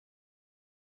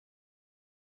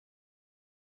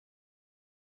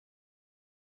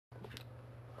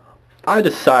I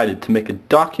decided to make a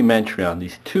documentary on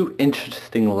these two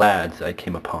interesting lads I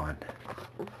came upon.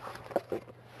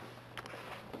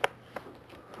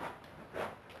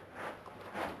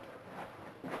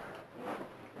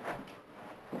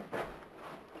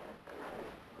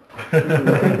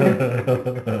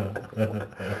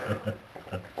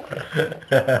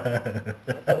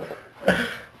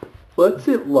 What's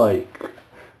it like?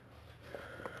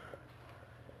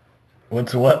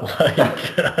 What's what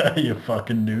like? You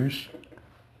fucking douche.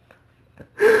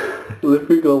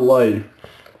 Living a life.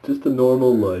 Just a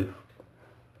normal life.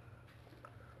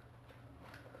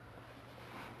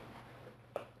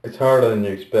 It's harder than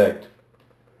you expect.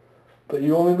 But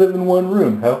you only live in one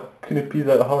room. How can it be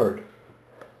that hard?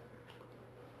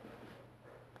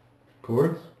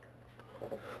 Chords?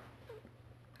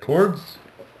 Chords?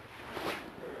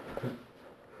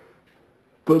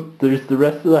 But there's the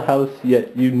rest of the house,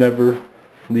 yet you never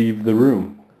leave the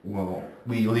room. Well,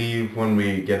 we leave when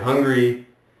we get hungry,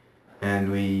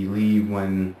 and we leave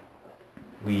when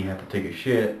we have to take a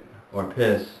shit or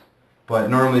piss. But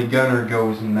normally Gunnar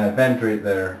goes in that vent right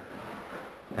there,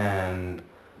 and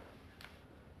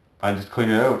I just clean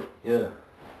it out. Yeah.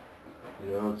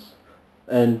 You know, it's...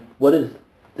 And what is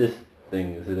this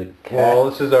thing? Is it a cat? Well,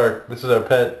 this is our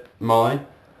pet Molly.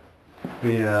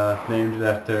 We named it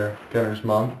after Gunnar's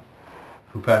mom,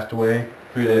 who passed away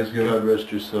 3 days ago. God rest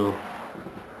her soul.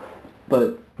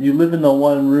 But you live in the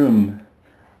one room,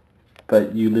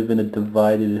 but you live in a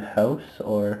divided house,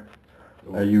 or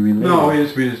are you related? No, we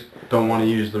just don't want to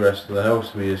use the rest of the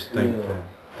house. We just think that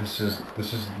this is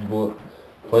the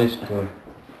place to,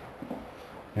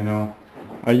 you know.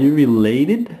 Are you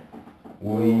related?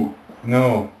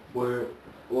 No.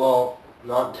 Well,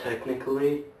 not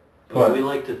technically, but we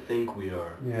like to think we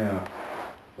are. Yeah.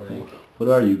 Like, what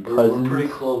are you, cousins? we're pretty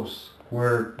close.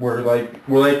 We're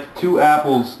like two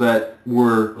apples that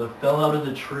They fell out of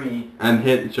the tree and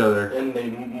hit each other. and they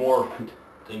morphed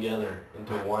together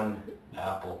into one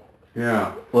apple.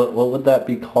 Yeah. What would that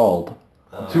be called?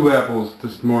 Two apples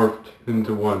just morphed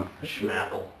into one.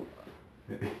 Schmapple.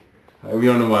 We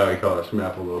don't know why we call it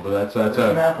Schmapple though, but that's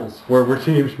Schmapples. we're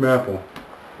Team Schmapple.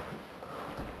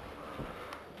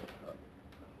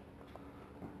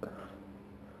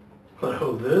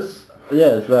 Oh, this?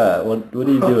 Yeah, it's that. What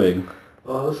are you doing?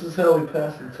 Oh, this is how we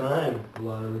pass the time a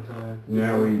lot of the time.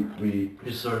 Yeah, we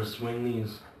just sort of swing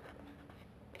these,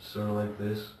 sort of like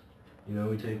this. You know,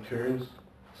 we take turns.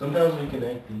 Sometimes we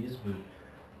connect these, but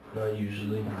not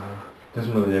usually. You know.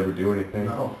 doesn't really ever do anything.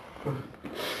 No.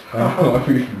 I don't know if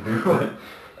we can do that.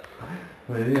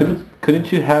 But yeah.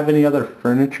 Couldn't you have any other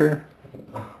furniture?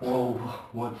 Well,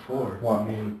 what for? What? I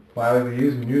mean, Why would we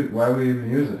even use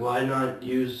it? why not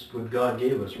use what God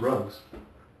gave us, rugs?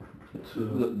 So,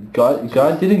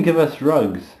 God didn't give us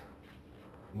rugs.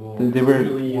 well, They were...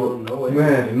 clearly you don't know it.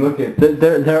 Man, look at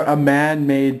They're a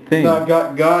man-made thing. no,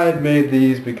 God made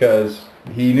these because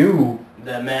He knew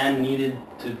That man needed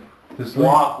to to sleep.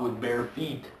 walk with bare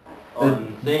feet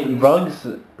on things.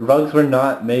 Rugs were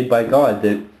not made by God.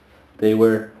 They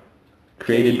were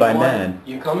created You by know what? man.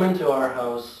 You come into our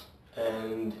house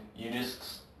and you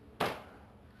just,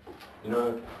 you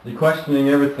know, You're questioning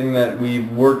everything that we've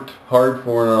worked hard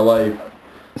for in our life.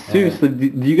 Seriously, do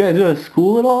you guys go to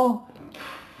school at all?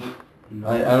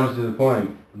 I don't see the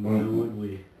point. why would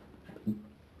we?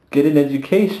 Get an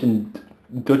education.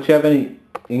 Don't you have any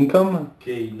income?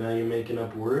 Okay, now you're making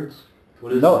up words?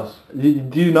 What is No. this?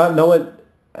 Do you not know what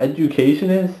education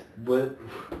is? What?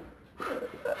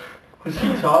 What's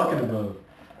he talking about?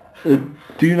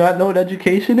 Do you not know what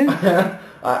education is?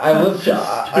 I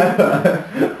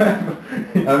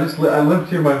lived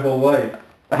here my whole life.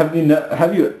 Have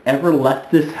you ever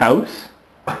left this house?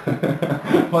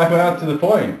 Why not to the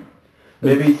point?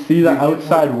 Maybe see the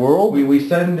outside world? We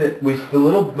send it.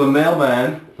 The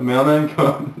mailman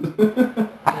comes.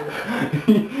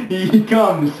 he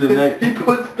comes and He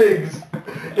puts things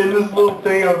in this little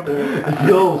thing up there.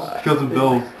 bills, some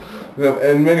bills.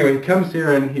 And anyway, he comes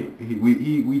here and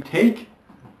we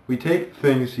take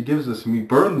things he gives us and we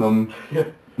burn them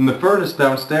in the furnace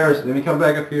downstairs. And then we come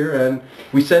back up here and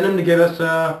we send him to get us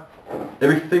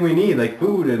everything we need, like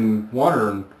food and water,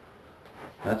 and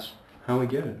that's how we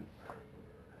get it.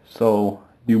 So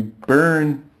you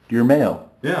burn your mail.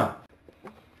 Yeah.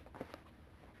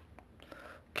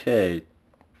 Okay,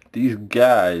 these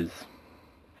guys,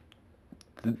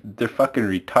 they're fucking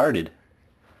retarded.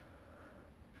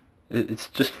 It's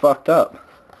just fucked up.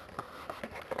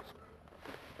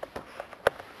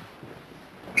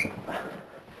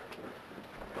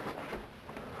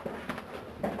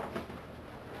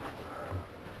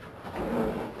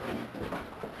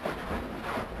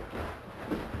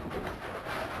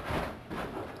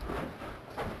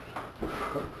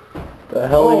 The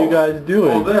hell are you guys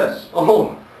doing? Oh, this.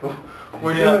 Oh!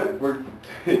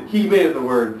 He made it the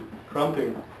word.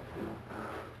 Crumping.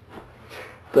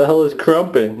 The hell is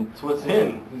crumping? That's what's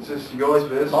in. It's just, you go like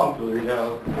this. Popular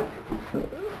now.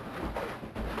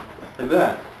 Like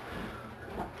that.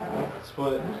 That's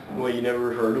what, you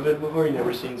never heard of it before? You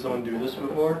never seen someone do this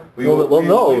before?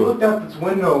 No. We looked out this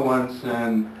window once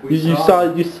and You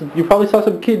probably saw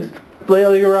some kids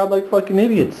flailing around like fucking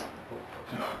idiots.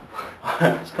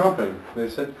 It's crumping. They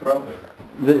said crumping.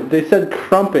 They said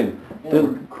crumping.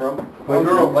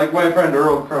 Like my friend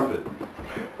Earl Crumpet.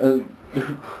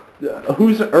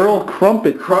 Who's Earl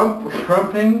Crumpet?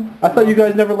 Crumping? I thought you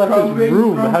guys never left his Crumping?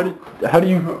 room. How do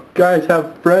you guys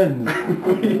have friends?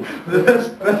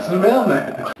 That's the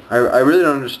mailman. I really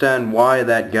don't understand why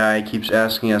that guy keeps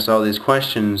asking us all these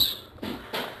questions.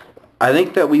 I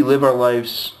think that we live our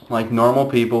lives like normal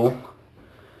people,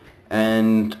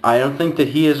 and I don't think that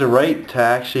he has a right to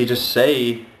actually just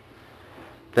say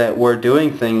that we're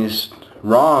doing things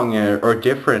wrong or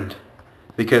different,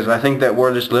 because I think that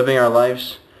we're just living our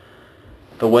lives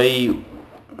the way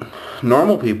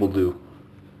normal people do.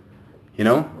 You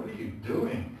know? What are you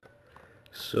doing?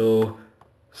 So,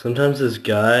 sometimes this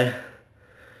guy,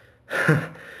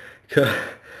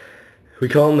 we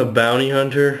call him the bounty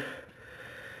hunter.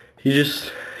 He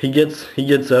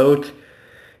gets out.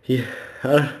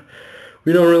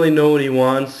 We don't really know what he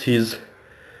wants. He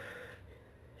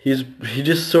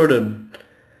just sort of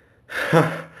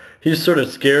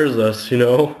scares us, you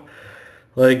know?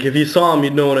 Like, if you saw him,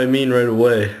 you'd know what I mean right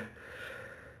away.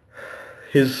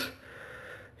 He's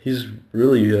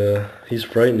really, he's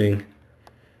frightening.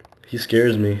 He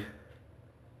scares me.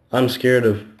 I'm scared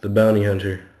of the bounty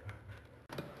hunter.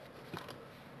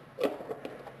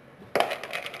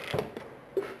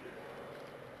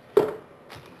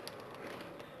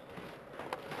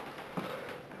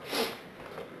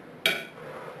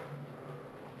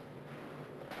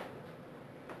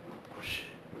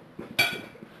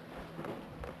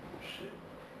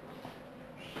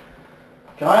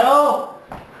 Kyle!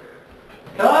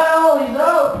 Kyle, he's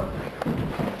out!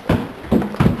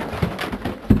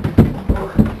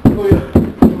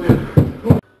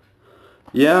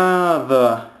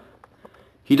 Yeah,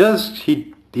 he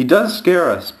does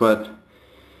scare us, but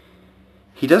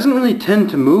he doesn't really tend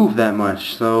to move that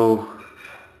much, so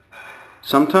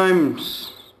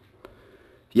sometimes,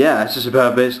 yeah, that's just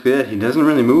about basically it. He doesn't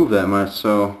really move that much,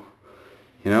 so,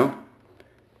 you know,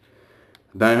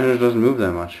 the bounty hunter doesn't move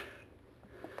that much.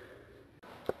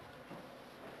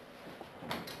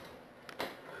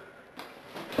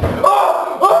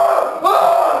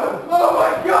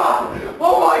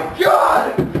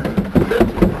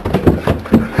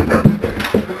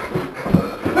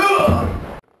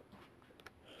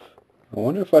 I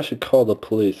wonder if I should call the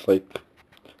police. Like,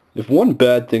 if one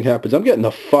bad thing happens, I'm getting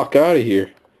the fuck out of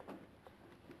here.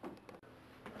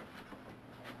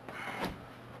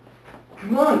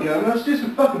 Come on, Gunnar, let's do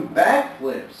some fucking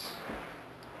backflips.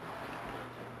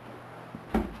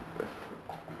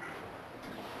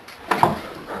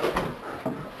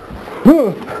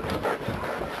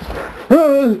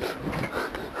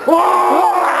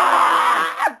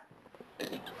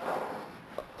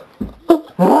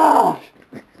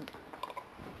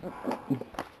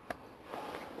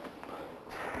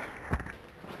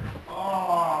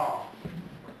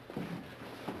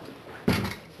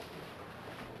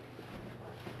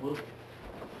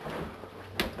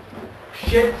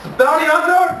 Shit, it's a bounty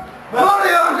hunter! Bounty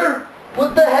hunter!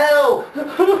 What the hell?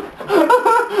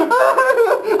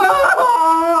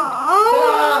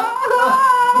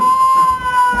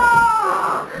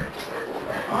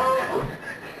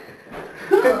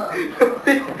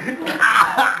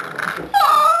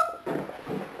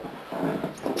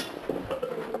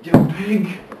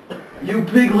 You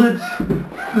piglets!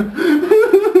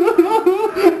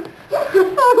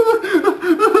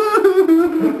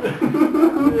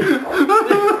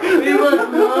 Leave us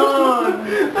alone!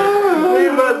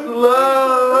 Leave us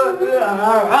alone!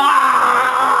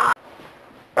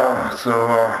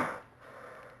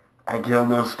 I killed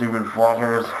those stupid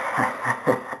fuckers.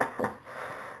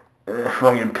 They're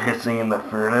fucking pissing in the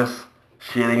furnace.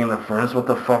 Shitting in the furnace. What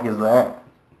the fuck is that?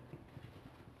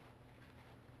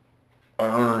 I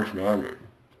don't understand it.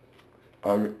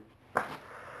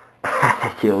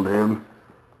 I killed him.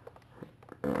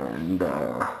 And,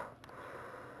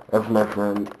 that's my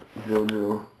friend,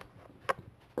 Jojo.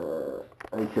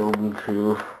 I killed him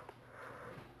too.